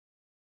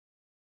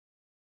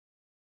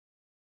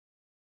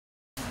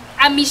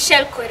I'm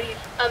Michelle Korir.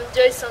 I'm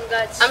Joyce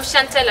Ongach. I'm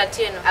Chantal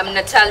Atieno. I'm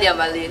Natalia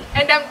Malin.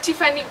 And I'm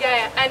Tiffany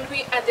Gaya, and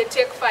we are the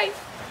TechFive.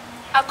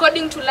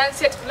 According to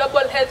Lancet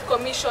Global Health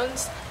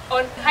Commissions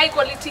on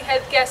high-quality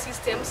healthcare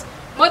systems,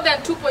 more than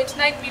 2.9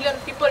 million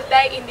people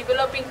die in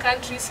developing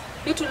countries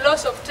due to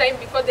loss of time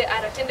before they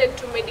are attended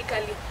to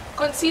medically.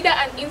 Consider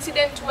an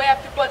incident where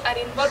people are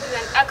involved in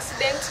an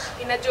accident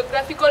in a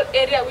geographical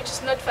area which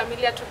is not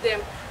familiar to them,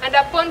 and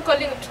upon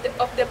calling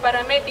of the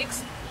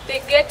paramedics,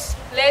 they get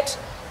late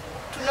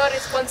to no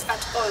response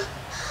at all.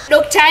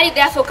 Dr. Ari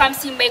therefore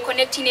comes in by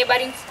connecting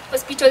neighboring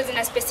hospitals in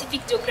a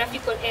specific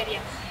geographical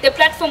area. The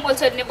platform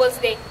also enables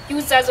the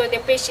users or the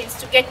patients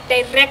to get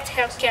direct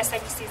healthcare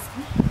services.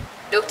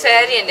 Dr.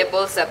 Ari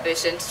enables a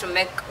patient to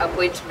make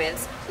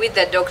appointments with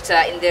the doctor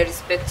in their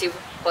respective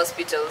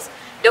hospitals.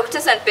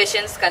 Doctors and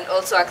patients can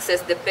also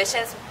access the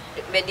patient's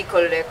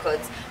medical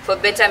records for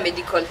better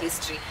medical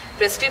history.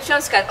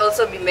 Prescriptions can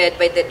also be made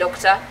by the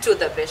doctor to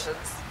the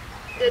patients.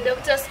 The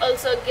doctors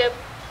also get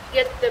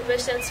the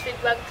patient's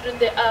feedback through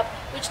the app,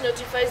 which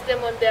notifies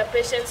them on their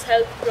patient's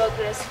health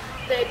progress.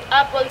 The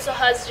app also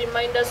has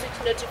reminders which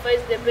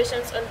notifies the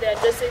patients on their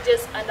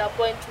dosages and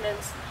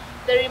appointments.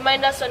 The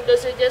reminders on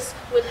dosages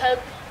will help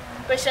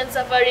patients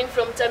suffering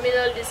from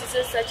terminal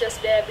diseases such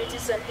as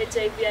diabetes and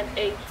HIV and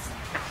AIDS.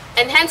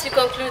 And hence we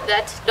conclude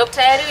that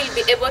Dr. Ari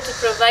will be able to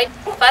provide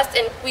fast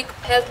and quick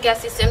healthcare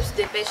systems to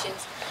the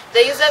patients.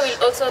 The user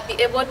will also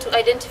be able to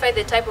identify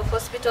the type of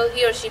hospital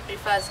he or she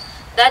prefers,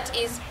 that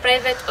is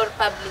private or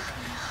public.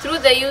 Through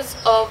the use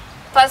of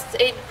first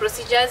aid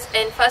procedures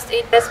and first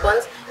aid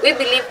response, we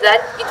believe that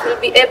it will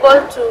be able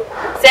to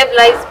save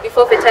lives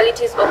before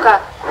fatalities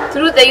occur.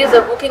 Through the use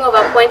of booking of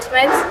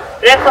appointments,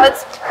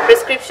 records,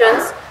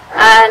 prescriptions,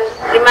 and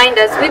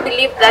reminders, we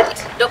believe that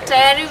Dr.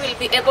 Ari will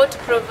be able to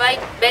provide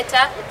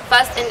better,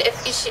 fast and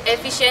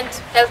efficient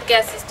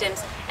healthcare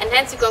systems. And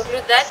hence we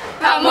conclude that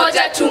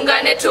Pamoja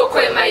tuungane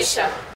tuokoe maisha.